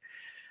 6,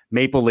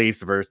 Maple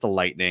Leafs versus the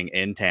Lightning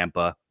in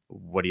Tampa?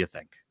 What do you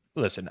think?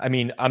 Listen, I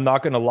mean, I'm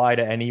not going to lie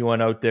to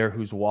anyone out there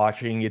who's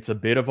watching. It's a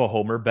bit of a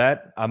homer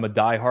bet. I'm a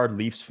diehard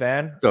Leafs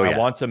fan. I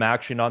want some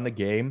action on the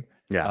game.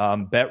 Yeah.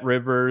 Bet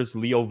Rivers,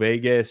 Leo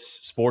Vegas,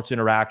 Sports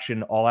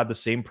Interaction all have the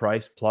same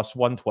price, plus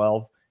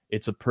 112.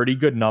 It's a pretty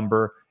good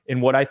number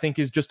in what I think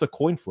is just a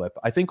coin flip.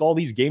 I think all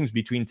these games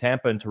between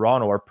Tampa and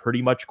Toronto are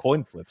pretty much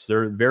coin flips.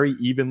 They're very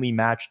evenly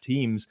matched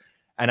teams.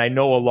 And I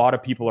know a lot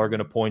of people are going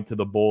to point to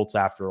the Bolts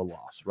after a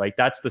loss, right?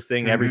 That's the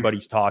thing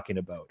everybody's talking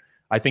about.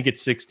 I think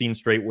it's 16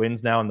 straight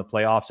wins now in the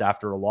playoffs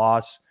after a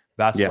loss.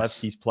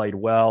 Vasilevsky's played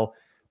well.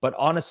 But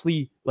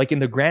honestly, like in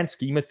the grand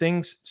scheme of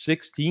things,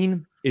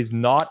 16 is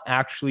not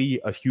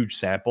actually a huge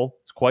sample.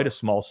 It's quite a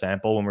small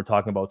sample when we're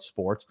talking about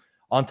sports.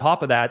 On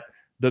top of that,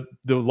 the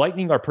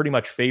Lightning are pretty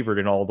much favored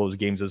in all of those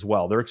games as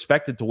well. They're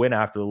expected to win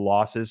after the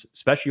losses,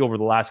 especially over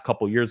the last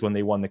couple of years when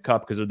they won the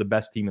Cup, because they're the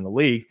best team in the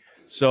league.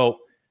 So,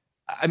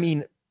 I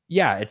mean,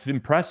 yeah, it's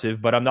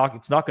impressive, but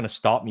it's not going to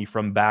stop me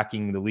from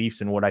backing the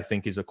Leafs in what I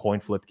think is a coin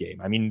flip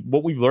game. I mean,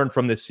 what we've learned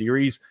from this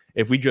series,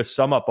 if we just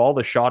sum up all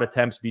the shot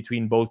attempts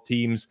between both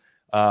teams,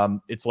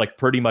 it's like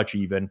pretty much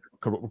even,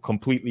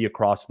 completely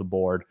across the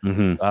board.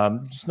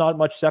 Just not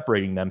much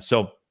separating them.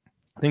 So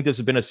I think this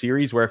has been a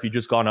series where if you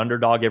just gone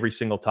underdog every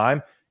single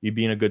time, you'd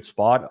be in a good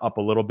spot, up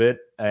a little bit.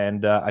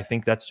 And I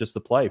think that's just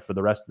the play for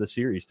the rest of the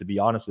series, to be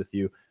honest with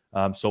you.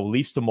 So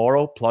Leafs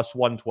tomorrow, plus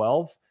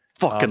 112.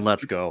 Fucking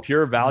let's go.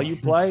 Pure value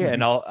play.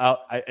 And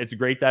it's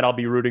great that I'll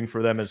be rooting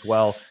for them as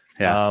well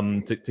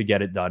to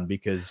get it done,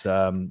 because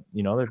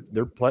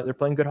they're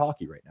playing good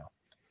hockey right now.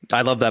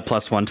 I love that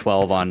plus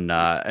 112 on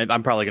and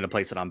I'm probably going to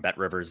place it on Bet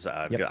Rivers.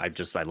 I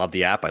love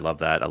the app. I love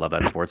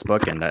that sports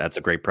book, and that's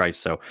a great price.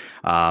 So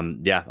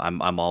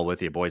I'm all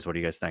with you, boys. What do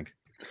you guys think?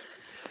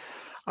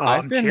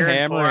 I've been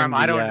hammering.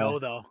 I don't know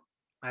though.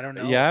 I don't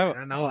know. Yeah.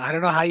 I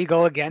don't know how you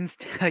go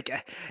against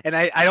and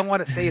I don't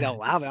want to say it out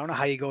loud, but I don't know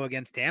how you go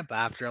against Tampa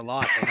after a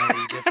loss. I know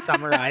you just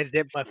summarized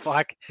it, but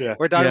fuck. Yeah.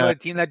 We're talking about a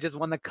team that just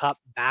won the Cup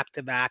back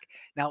to back.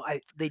 Now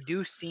they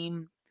do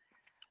seem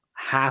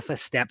half a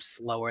step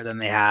slower than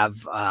they have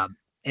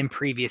in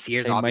previous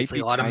years. Obviously,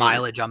 a lot of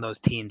mileage on those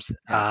teams.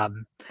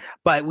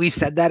 But we've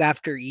said that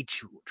after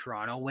each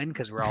Toronto win,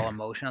 because we're all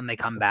emotional, and they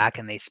come back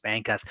and they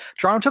spank us.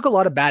 Toronto took a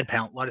lot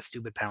of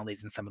stupid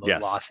penalties in some of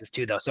those losses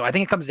too, though. So I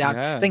think it comes down.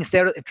 I think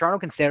if Toronto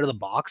can stay out of the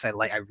box, I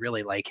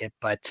really like it.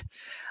 But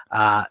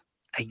I'll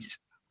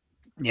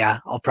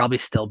probably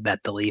still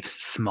bet the Leafs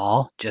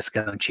small, just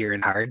because I'm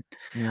cheering hard.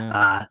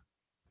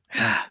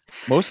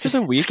 Most of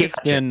the week skate it's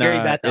touch it. been Very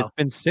bad, it's though.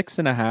 been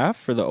 6.5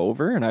 for the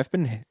over, and I've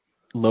been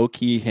low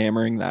key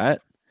hammering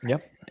that.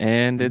 Yep.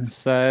 And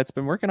it's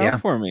been working Yeah.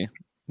 out for me.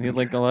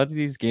 Like a lot of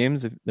these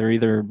games, they're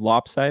either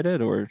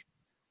lopsided or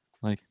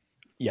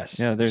Yes.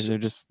 yeah, they're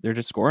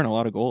just scoring a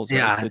lot of goals. Right?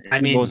 Yeah, It's the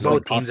I mean, most, both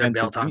like, teams are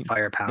offensive built on team.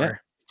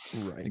 firepower.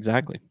 Right.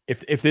 Exactly.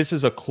 If this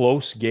is a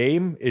close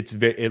game,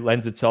 it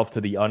lends itself to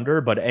the under.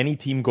 But any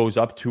team goes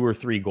up 2 or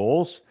 3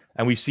 goals,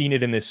 and we've seen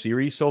it in this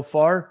series so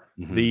far.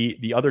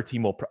 The other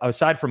team will,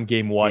 aside from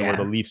game 1 where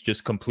the Leafs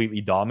just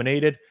completely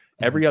dominated,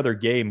 every other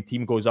game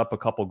team goes up a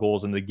couple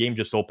goals and the game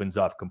just opens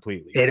up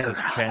completely. It It's is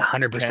just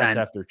 100%. chance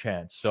after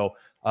chance. So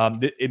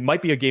it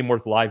might be a game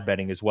worth live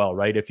betting as well,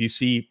 right? If you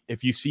see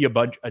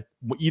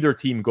either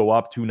team go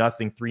up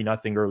 2-0,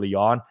 3-0 early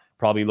on,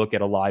 probably look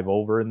at a live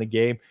over in the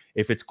game.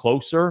 If it's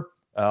closer,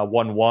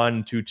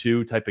 1-1,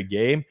 2-2 type of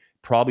game,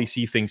 probably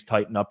see things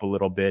tighten up a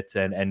little bit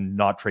and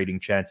not trading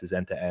chances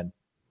end to end.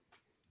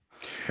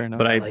 Fair enough.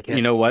 But I like it.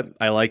 you know what?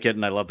 I like it,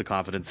 and I love the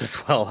confidence as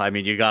well. I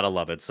mean, you gotta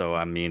love it. So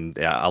I mean,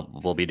 yeah,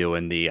 we'll be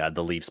doing the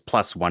Leafs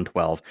plus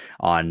 112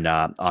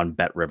 on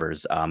Bet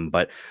Rivers.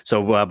 But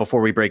so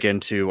before we break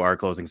into our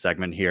closing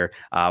segment here,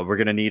 we're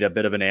gonna need a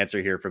bit of an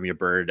answer here from you,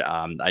 Bird.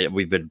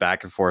 We've been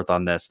back and forth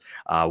on this.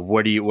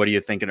 What are you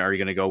thinking? Are you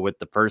gonna go with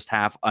the first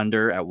half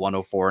under at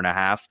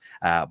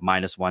 104.5,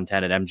 minus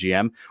 110 at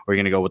MGM, or are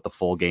you gonna go with the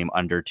full game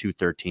under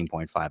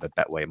 213.5 at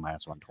Betway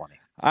minus 120?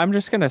 I'm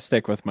just gonna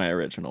stick with my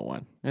original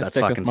one. Let's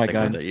fucking stick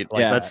with it.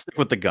 Let's stick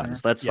with the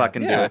guns. Let's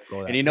fucking do it.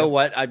 And you know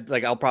what?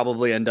 I'll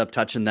probably end up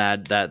touching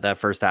that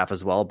first half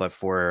as well. But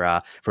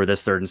for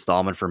this third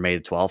installment for May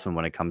 12th, and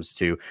when it comes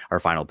to our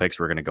final picks,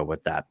 we're gonna go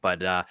with that.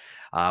 But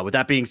with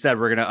that being said,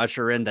 we're gonna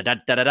usher in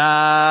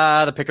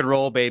the pick and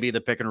roll, baby.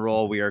 The pick and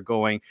roll. We are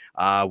going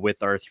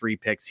with our 3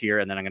 picks here,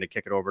 and then I'm gonna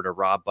kick it over to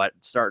Rob. But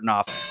starting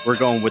off, we're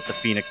going with the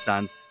Phoenix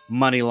Suns.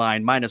 Money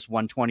line minus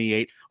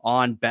 128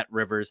 on Bet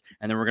Rivers,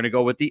 and then we're going to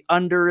go with the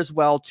under as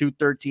well,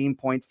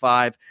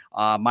 213.5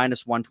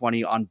 minus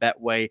 120 on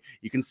Betway.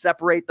 You can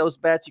separate those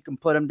bets, you can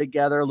put them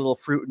together, a little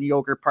fruit and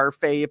yogurt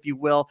parfait, if you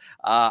will.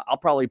 I'll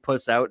probably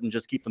puss out and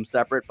just keep them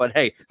separate, but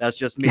hey, that's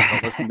just me.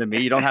 Don't listen to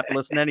me. You don't have to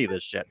listen to any of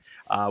this shit.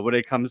 When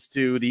it comes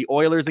to the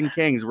Oilers and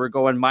Kings, we're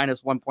going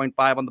minus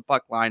 1.5 on the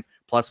puck line,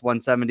 plus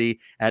 170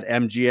 at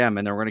MGM,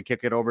 and then we're going to kick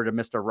it over to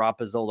Mr. Rob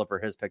Pizzola for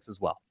his picks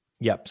as well.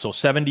 Yep. So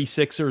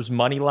 76ers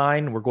money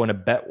line. We're going to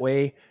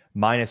Betway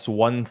minus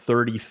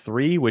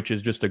 133, which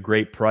is just a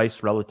great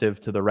price relative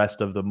to the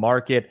rest of the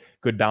market.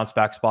 Good bounce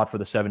back spot for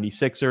the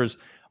 76ers.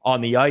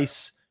 On the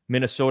ice,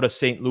 Minnesota,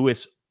 St.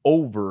 Louis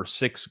over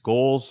 6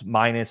 goals,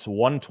 minus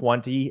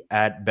 120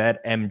 at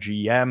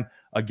BetMGM.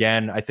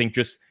 Again, I think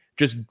just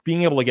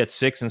being able to get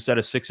 6 instead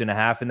of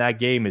 6.5 in that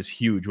game is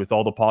huge with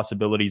all the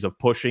possibilities of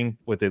pushing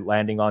with it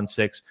landing on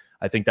 6.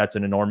 I think that's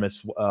an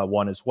enormous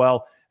one as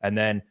well. And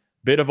then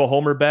bit of a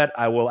homer bet.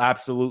 I will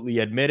absolutely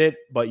admit it,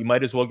 but you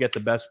might as well get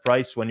the best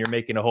price when you're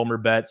making a homer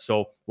bet.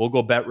 So we'll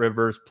go Bet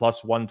Rivers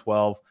plus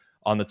 112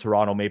 on the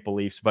Toronto Maple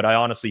Leafs. But I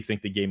honestly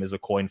think the game is a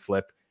coin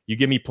flip. You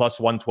give me plus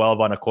 112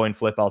 on a coin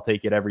flip, I'll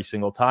take it every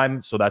single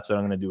time. So that's what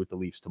I'm going to do with the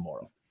Leafs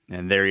tomorrow.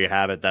 And there you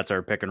have it. That's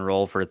our pick and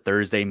roll for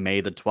Thursday,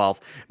 May the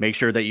 12th. Make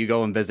sure that you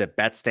go and visit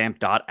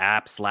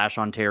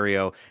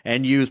betstamp.app/Ontario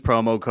and use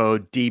promo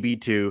code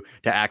DB2 to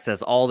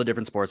access all the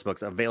different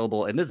sportsbooks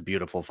available in this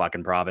beautiful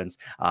fucking province.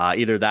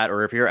 Either that,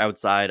 or if you're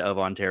outside of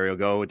Ontario,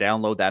 go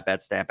download that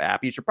Betstamp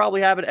app. You should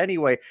probably have it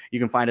anyway. You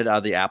can find it out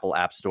of the Apple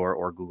App Store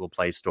or Google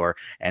Play Store,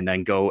 and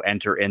then go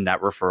enter in that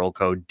referral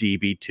code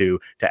DB2 to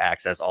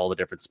access all the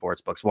different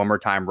sportsbooks. One more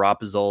time, Rob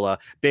Pizzola,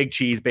 Big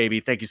Cheese, baby.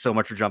 Thank you so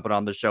much for jumping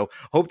on the show.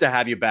 Hope to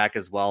have you back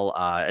as well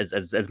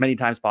as many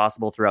times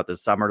possible throughout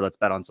this summer. Let's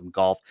bet on some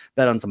golf,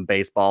 bet on some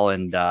baseball,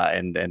 and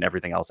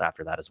everything else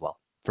after that as well.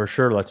 For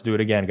sure. Let's do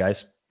it again,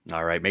 guys.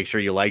 All right. Make sure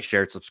you like,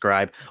 share,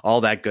 subscribe,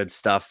 all that good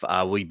stuff.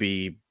 We'll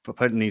be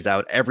putting these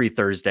out every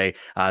Thursday.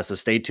 So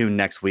stay tuned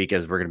next week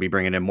as we're going to be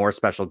bringing in more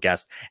special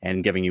guests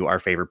and giving you our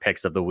favorite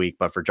picks of the week.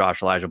 But for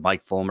Josh, Elijah,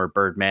 Mike Fulmer,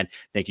 Birdman,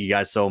 thank you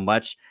guys so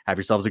much. Have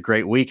yourselves a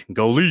great week.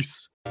 Go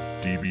Leafs.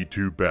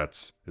 DB2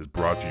 Bets is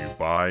brought to you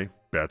by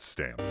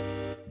Betstamp.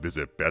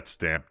 Visit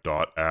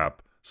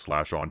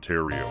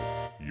betstamp.app/Ontario.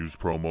 Use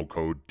promo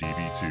code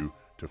DB2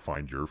 to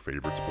find your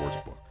favorite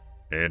sportsbook.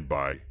 And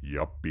by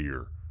Yup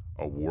Beer,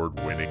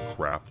 award-winning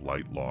craft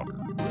light lager.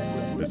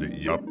 Visit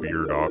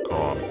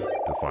yupbeer.com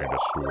to find a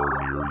store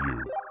near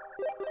you.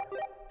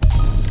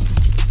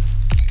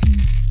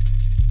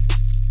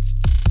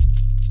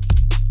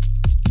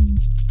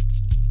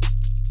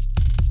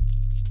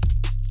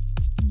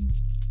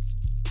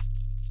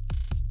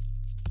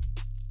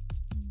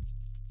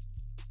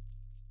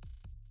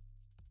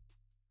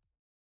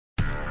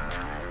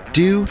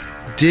 Do,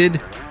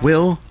 Did,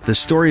 Will, the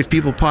Story of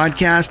People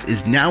podcast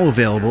is now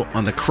available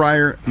on the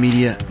Crier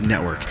Media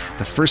Network.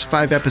 The first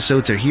 5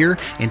 episodes are here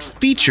and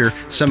feature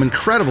some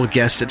incredible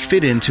guests that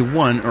fit into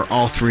one or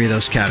all 3 of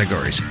those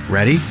categories.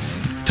 Ready?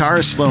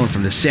 Tara Sloan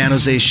from the San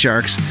Jose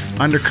Sharks,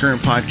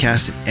 Undercurrent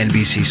podcast at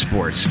NBC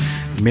Sports.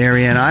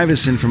 Marianne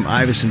Iveson from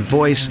Iveson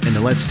Voice and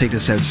the Let's Take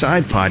This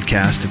Outside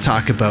podcast to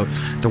talk about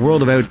the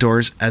world of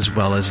outdoors as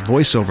well as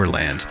voiceover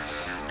land.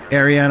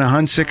 Ariana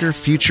Hunsicker,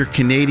 future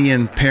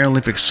Canadian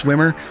Paralympic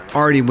swimmer,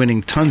 already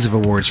winning tons of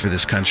awards for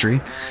this country.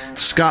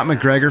 Scott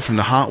McGregor from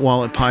the Hot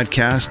Wallet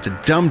podcast to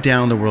dumb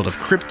down the world of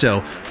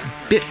crypto,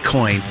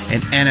 Bitcoin,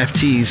 and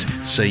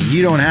NFTs so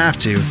you don't have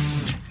to.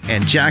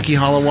 And Jackie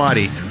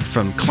Holowati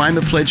from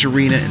Climate Pledge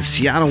Arena in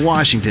Seattle,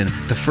 Washington,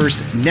 the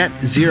first net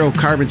zero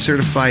carbon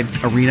certified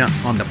arena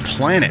on the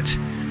planet.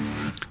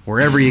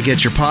 Wherever you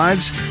get your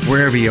pods,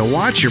 wherever you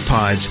watch your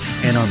pods,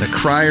 and on the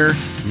Crier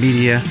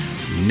Media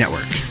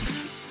Network.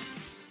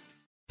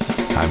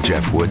 I'm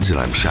Jeff Woods, and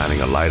I'm shining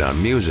a light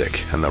on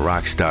music and the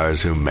rock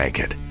stars who make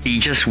it. He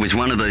just was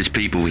one of those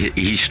people,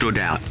 he stood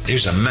out. He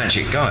was a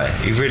magic guy.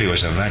 He really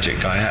was a magic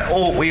guy.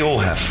 We all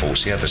have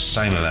faults. He had the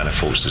same amount of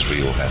faults as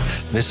we all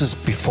have. This was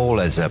before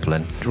Led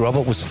Zeppelin.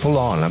 Robert was full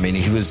on. I mean,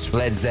 he was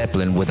Led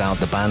Zeppelin without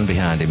the band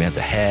behind him. He had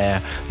the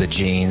hair, the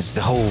jeans,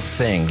 the whole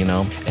thing, you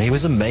know, and he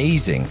was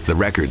amazing. The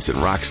Records and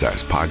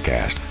Rockstars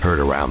podcast, heard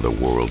around the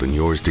world and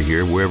yours to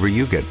hear wherever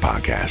you get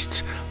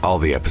podcasts. All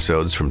the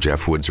episodes from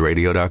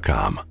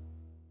JeffWoodsRadio.com.